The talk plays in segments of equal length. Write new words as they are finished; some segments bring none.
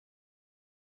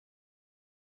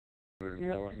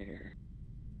yelling here.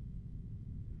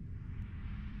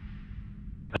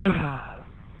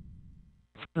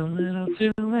 A little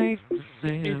too late to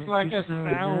say It's like a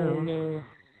sound.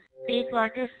 It's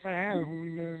like a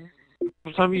sound.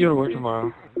 What time are you going to work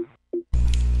tomorrow?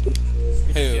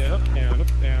 Who? Up, down, up,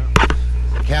 down.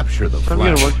 Capture the What time are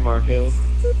you going to work flash. tomorrow, Caleb?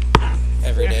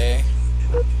 Every day.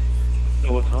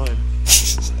 At what time? I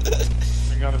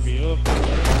gotta be up. There's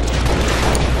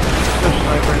a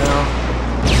sniper now.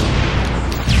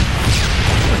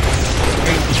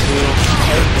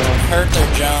 Hurt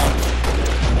their jump.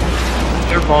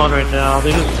 They're balling right now.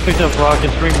 They just picked up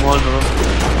rockets, ring one of them.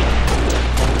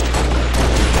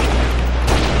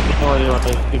 No idea what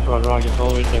they picked up rockets all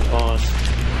the way to their spawn.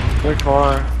 They're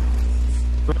far.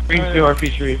 Ring two,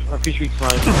 RP3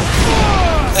 sniper.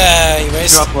 He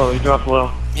wasted. He dropped low.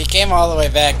 He came all the way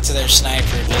back to their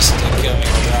sniper just to kill me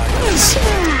with rockets.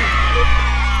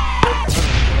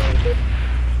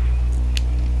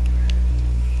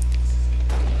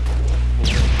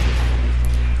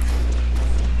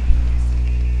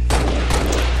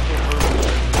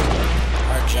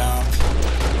 Our jump.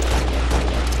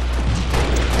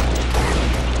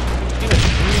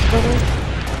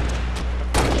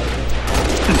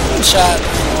 One shot.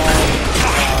 Oh, I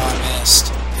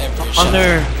missed. Every shot. On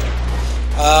there.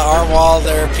 Our wall,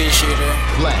 their pea shooter.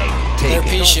 Flag Their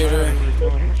taken. pea shooter.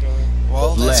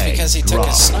 Well, that's Flag because he took dropped.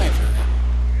 his sniper.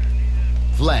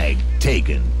 Flag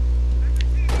taken.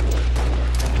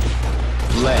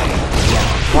 Flag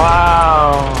dropped.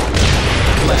 Wow.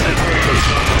 Flag taken.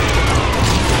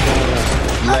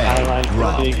 Flag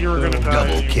dropped. You were gonna die.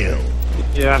 Double kill.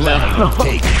 Yeah, Flag man.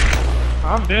 taken.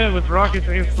 I'm dead with rockets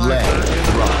and Flag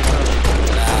sniper. dropped.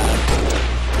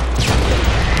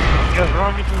 Yes,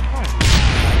 rockets and sniper.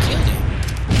 I killed him.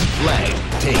 Flag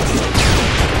taken.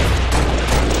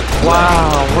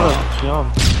 Wow, what a jump.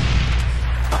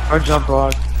 Our jump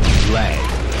rock. Flag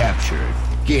captured.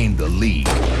 Gained the lead.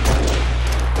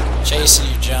 Chasing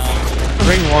you, jump.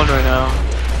 Ring one right now.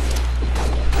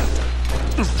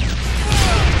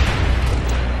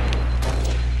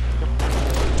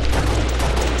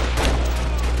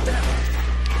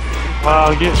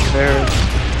 Wow, get embarrassed.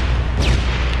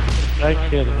 That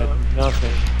kid had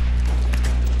nothing.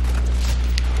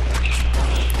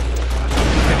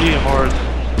 I need him hard.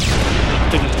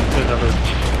 This is good number.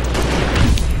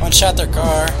 One shot their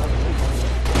car.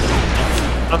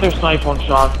 Another snipe, one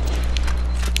shot.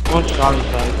 One shot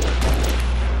inside.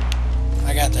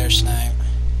 I got their snipe.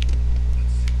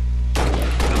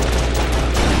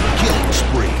 Killing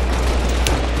spree.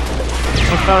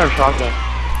 One shot our shotgun.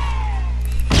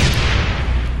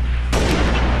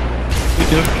 We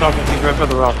do have a shotgun, he's right by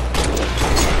the rock.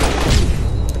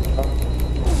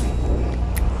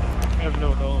 I have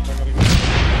no health. I gotta go.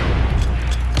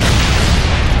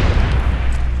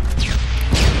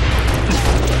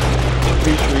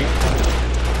 Retreat.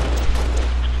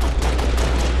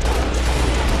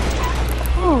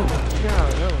 Oh, yeah,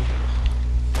 that was.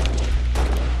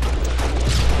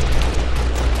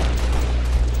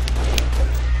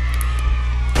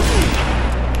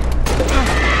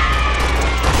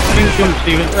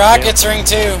 Steven. Rockets, ring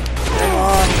two. Ring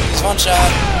one. He's one shot.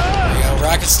 There you go.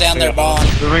 Rockets down their bond.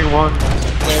 The ring one.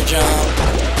 Their jump.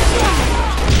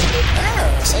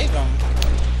 Ah, save them.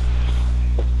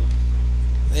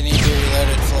 They need to be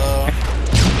reloaded, Flow.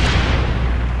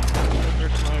 Their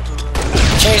sniper.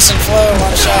 Chasing Flow,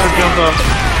 one shot. Jump up.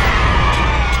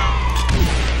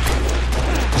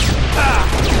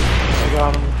 I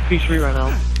got him. P3 right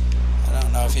now. I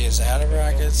don't know if he is out of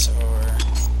rockets or.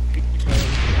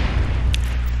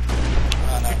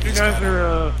 Oh no, You he's guys got 'em.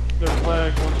 are, their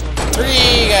flag.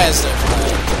 Three guys there.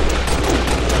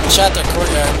 One shot their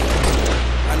courtyard.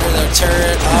 Under their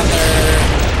turret,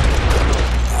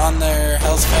 on their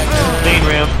health factor. Main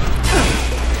ramp.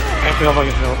 I feel like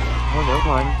it's help. Oh, never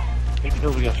mind. They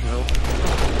killed me after help.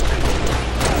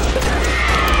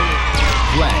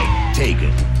 Flag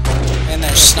taken. And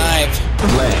their snipe.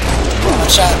 Flag One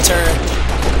shot turret.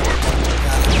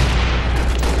 Got it.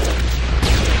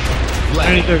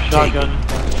 Underneath their taken. shotgun.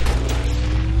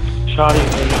 Shotty.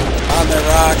 On their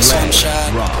rocks, one Flag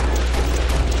shot. dropped.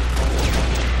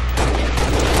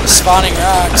 Spawning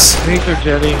rocks. Underneath their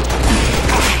jetty.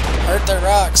 Hurt their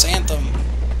rocks. Anthem.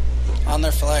 On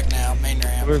their flag now. Main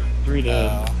ramp. We're 3 dead.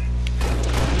 Oh.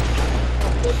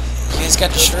 You guys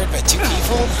got destroyed by two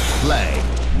people? Flag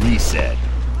reset.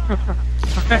 I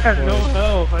had no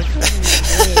health. I couldn't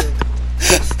even live.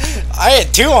 I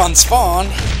had two on spawn.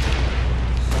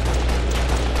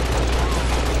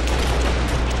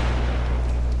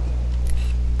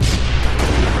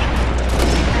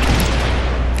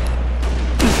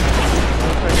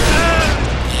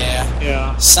 Yeah.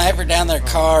 Sniper down their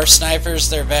car. Sniper's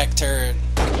their back turret.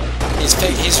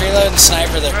 He's reloading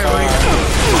sniper their car.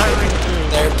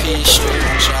 Their P street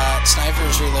one shot.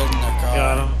 Sniper's reloading their car.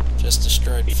 Got him. Just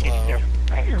destroyed Flow.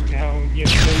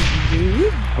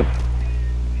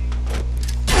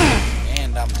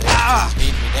 And I'm dead. He's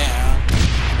beating me down.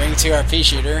 Bring 2 RP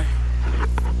shooter.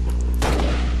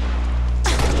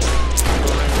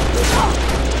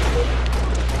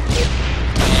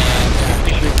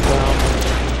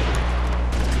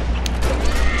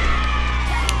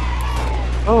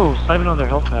 Oh, sniping on their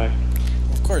health pack.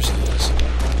 Of course he is.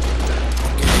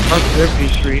 Up their P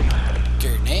Street.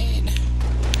 Grenade.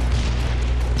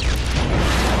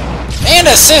 And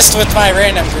assist with my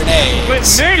random grenade. Quit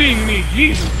nading me,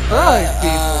 Jesus Christ,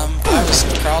 I was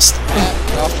across the map.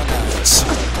 Get off my nuts.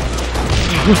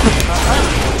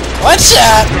 One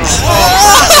shot!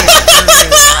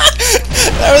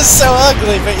 That was so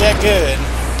ugly, but yet good.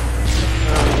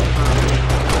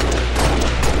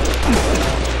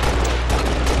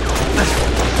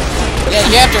 Yeah,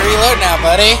 you have to reload now,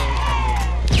 buddy.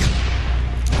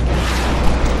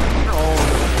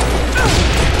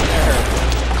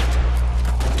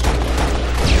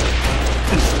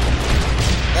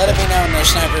 Let it be known their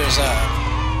sniper is up.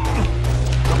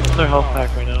 Their health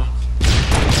pack right now.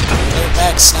 Their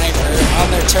back sniper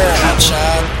on their turret, one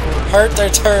shot. Hurt their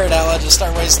turret, I'll just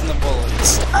start wasting the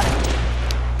bullets.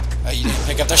 Oh, you didn't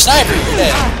pick up their sniper, you're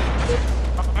dead.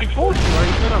 I told you,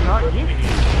 I said I'm not giving it.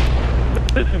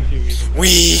 Listen to me.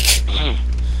 Weak!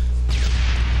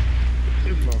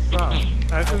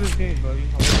 After this game, buddy.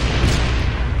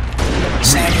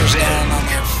 Sniper's down on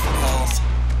their health.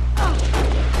 I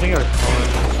think I was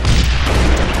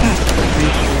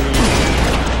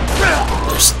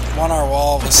There's one on our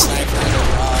wall with sniper and the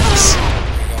rocks.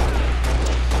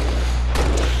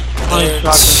 There you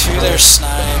go. Two their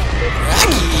snipe.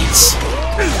 Rockies!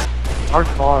 Our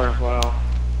car, wow.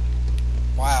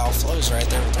 Wow, Flo's right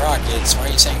there with rockets. Why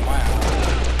are you saying wow?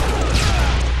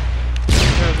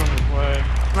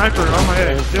 Sniper on my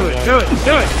head. Do it, do it,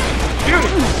 do it! Shoot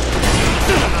it!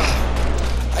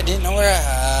 I didn't know where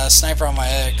sniper on my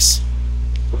X.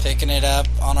 Picking it up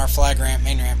on our flag ramp,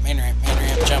 main ramp, main ramp, main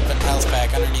ramp, jumping health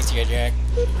pack underneath you, Jack.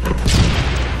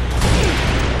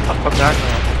 Up back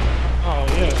now. Oh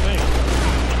yeah, thanks.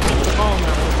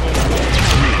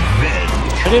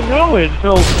 I didn't know it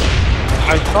until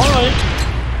I saw it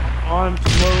on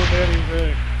slow heading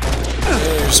thing.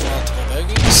 There's multiple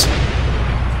bogeys.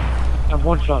 I'm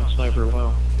one shot sniper,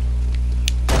 wow.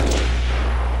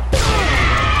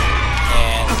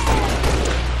 And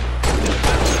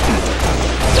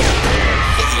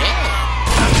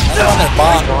yeah. Another one there,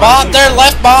 Bond. Bond, their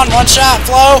left Bond, one shot,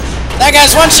 Flo. That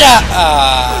guy's one shot.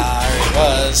 There he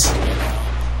was.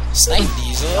 Snipe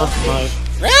Diesel.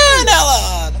 Run,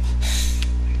 Ellen!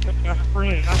 That's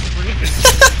brilliant, that's brilliant.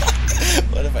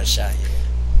 What if I shot you?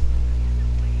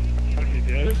 Are you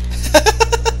dead?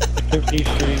 50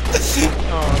 Street.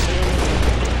 Oh, dude.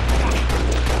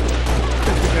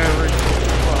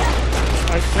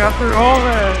 I captured all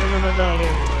that and then I died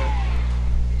anyway.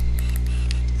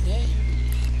 Yeah.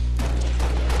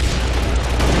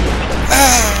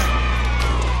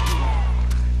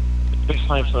 Big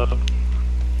snipes up.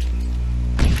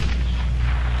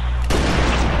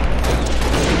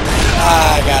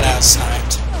 I got out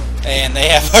sniped. And they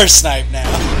have our snipe now.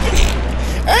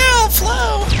 Ah,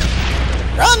 Flo!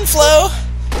 Run, Flo!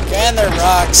 And their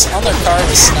rocks on their car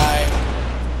to snipe.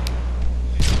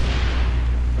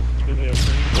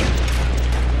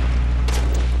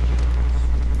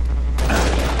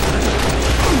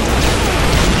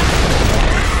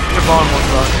 You're on one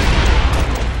God.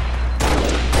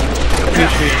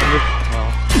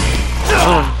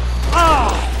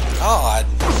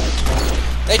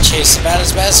 They chase about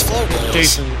as bad as Flo does.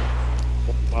 Jason.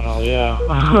 Wow, yeah.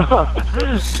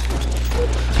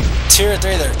 2 or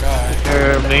 3 their car.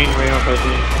 Their main ramp, I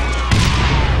think.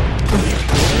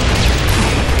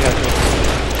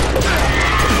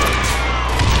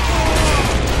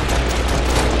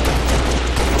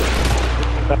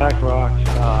 Yeah, back rocks.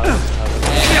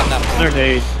 They're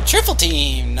nades. Triple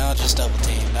team. No, just double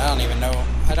team. I don't even know.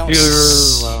 I don't.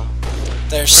 Wow.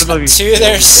 There's 2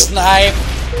 their snipe.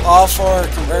 All 4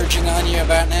 converging on you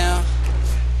about now.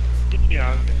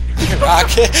 Yeah.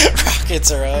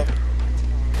 Rockets are up.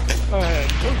 Okay.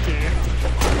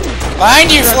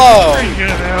 Behind you, Flo!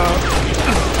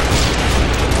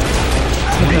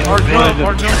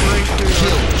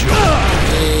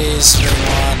 Please,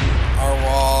 one. Our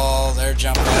wall. They're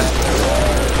jumping up. Their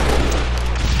wall.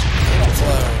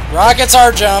 Flo. Rockets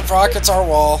our jump. Rockets our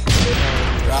wall.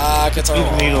 Rockets our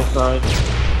wall. Needle side.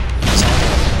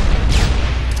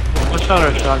 One shot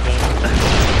or shotgun.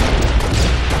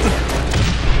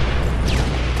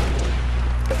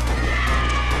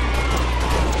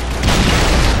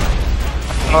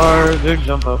 Or big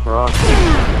jump up rock.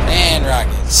 And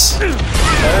rockets.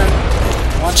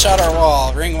 One shot our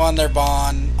wall. Ring one, their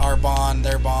bond. Our bond,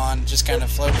 their bond. Just kind of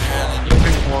floating around. And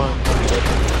Ring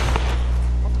one.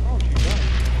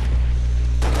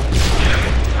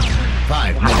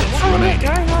 5 minutes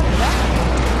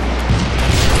remaining.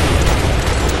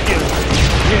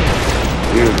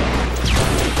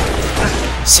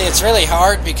 see, it's really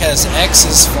hard because X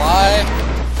is fly,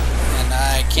 and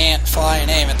I can't fly and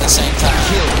aim at the same time.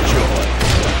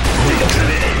 Killjoy.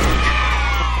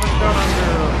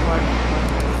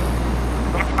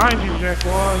 Behind you, Jack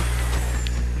was.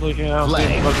 Looking out. Flag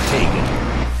taken.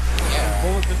 Yeah.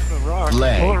 Bullet into the rock.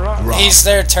 Flag Bullet rock. rock. He's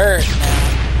their turret now.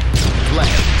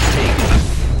 Flag taken.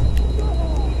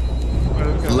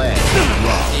 Flag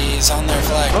rock. He's on their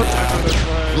flag now.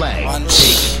 Flag One,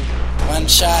 taken. one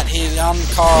shot, he's on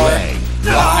car, Flag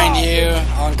behind you,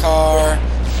 on car,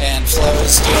 and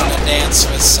Flo's doing a dance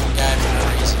with some guy for no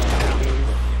reason.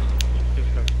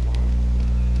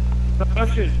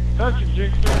 Touch it. Touch it,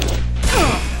 Jigsaw.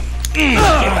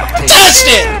 Touched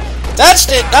it!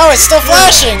 Touched it! No, it's still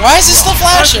flashing! Why is it still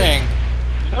flashing?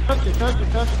 Touch it, touch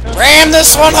it, touch it, touch it. Ram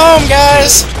this one home,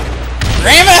 guys!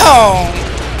 Ram it home!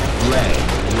 Flag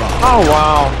rock. Oh,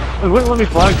 wow. It wouldn't let me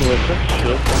flag glitch. That's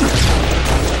shit.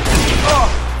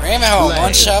 Ram it home. Flag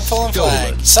One shot pulling stolen.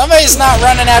 flag. Somebody's not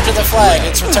running after the flag.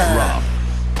 It's returned. Rock.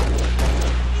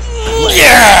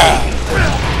 Yeah!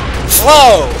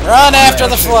 Flo, run after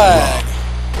the flag.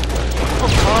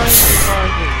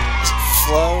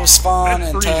 Flow, spawn,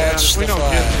 and touch the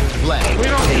flag. Flag We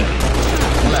don't- taken.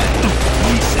 Flag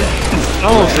reset.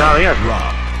 Oh, God, yeah.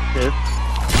 Rock.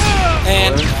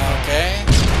 And, okay.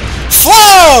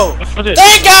 Flow! That's it.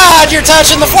 Thank God you're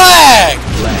touching the flag!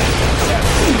 Flag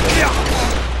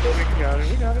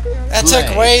That took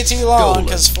Flag way too long stolen.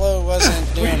 because Flo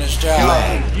wasn't doing his job.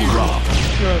 Flag rock.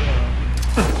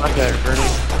 Okay, ready?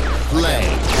 Flag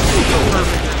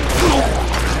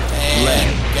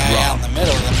And guy out in the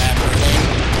middle of the map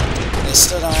really. They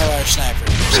still don't have our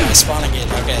sniper. So I spawn again.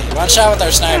 Okay, one shot with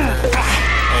our sniper. There you go.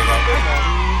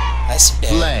 That's dead.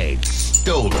 Flag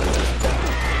stolen.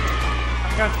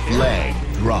 Flag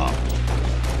drop.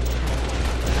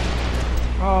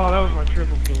 Oh, that was my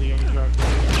triple kill, young truck.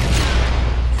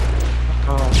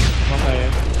 Oh, my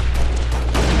bad.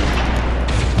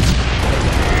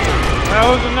 That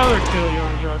was another kill,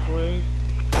 young truck was.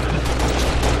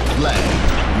 Flag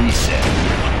reset.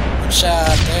 One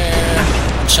shot there.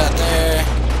 One shot there.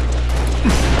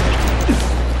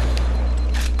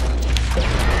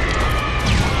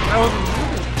 That was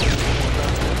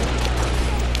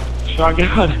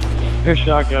shotgun. Here's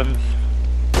shotgun.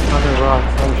 Under rock.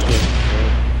 Oh shit.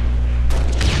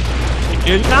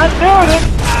 You're not doing it!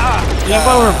 Yeah,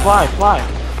 go over, fly, fly.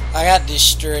 I got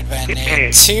destroyed by a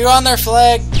nade. Two on their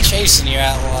flag, chasing you,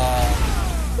 outlaw.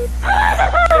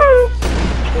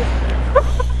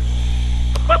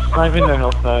 Dive in there,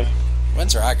 health bag.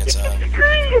 When's rockets up? We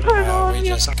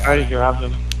just I got already it. grabbed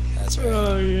him. That's right.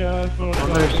 Oh, yeah, that's what I'm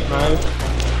going to snipe.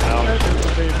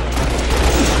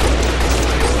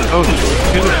 Oh,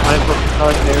 shit. Here's a sniper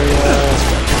select area.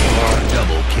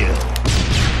 Double kill.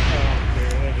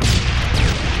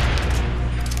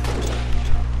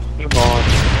 Good ball.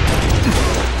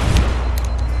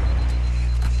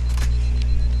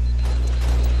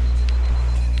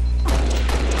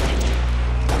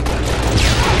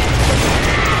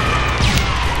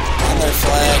 On their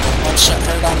flag, one shot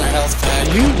hurt on their health pack.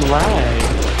 You lag.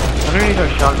 Underneath our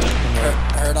shotgun.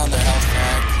 Hurt on their health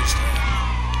pack. He's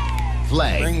dead.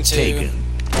 Flag Ring two. taken.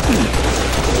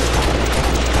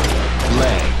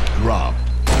 Flag drop.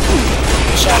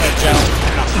 Shot or jump.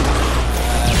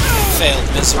 Failed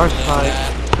miserably Our on side.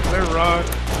 that. They're rock.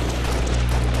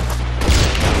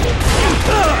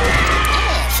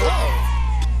 Yeah, Flow.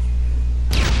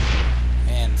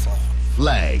 And Flow.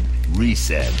 Flag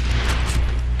reset.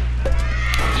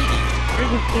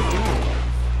 Where's this kid going?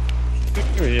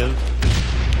 There he is.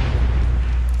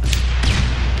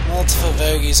 Multiple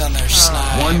bogeys on their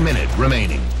snipe. 1 minute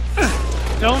remaining.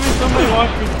 Tell me somebody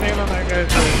watched me stand on that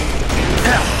guy's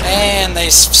head. And they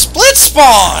split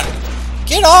spawn!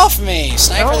 Get off me!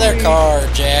 Sniper their car,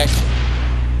 Jack.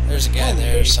 There's a guy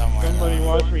there somewhere. Somebody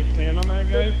watched me stand on that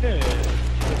guy's head.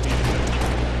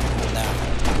 No.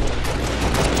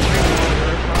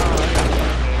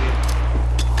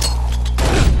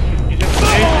 You just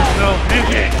made yourself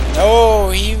MiDget. No,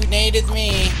 he naded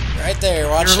me. Right there,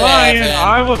 watch You're that lying. happen.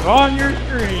 I was on your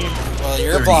screen. Well,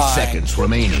 you're 30 blind. seconds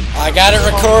remaining. I got it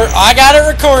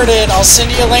recorded. I'll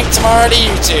send you a link tomorrow to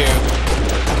YouTube.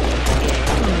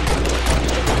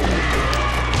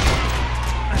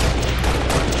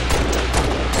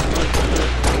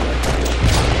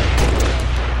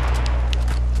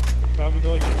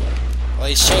 Well,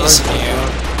 he's chasing you. 10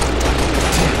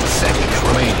 seconds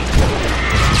remaining.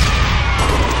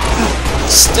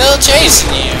 Still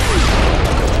chasing you.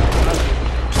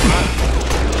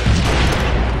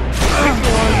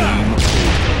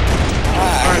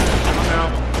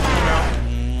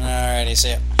 Alrighty,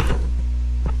 see ya.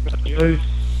 Peace.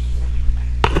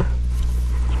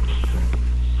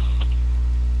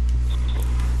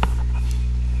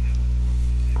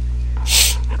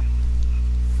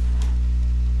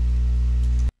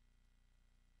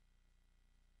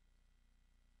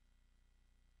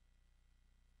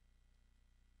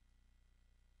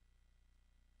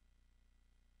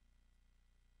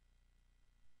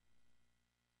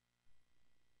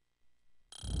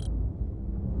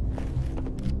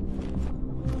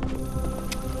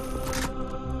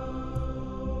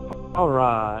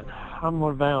 Alright, I'm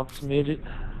gonna bounce, MiDget.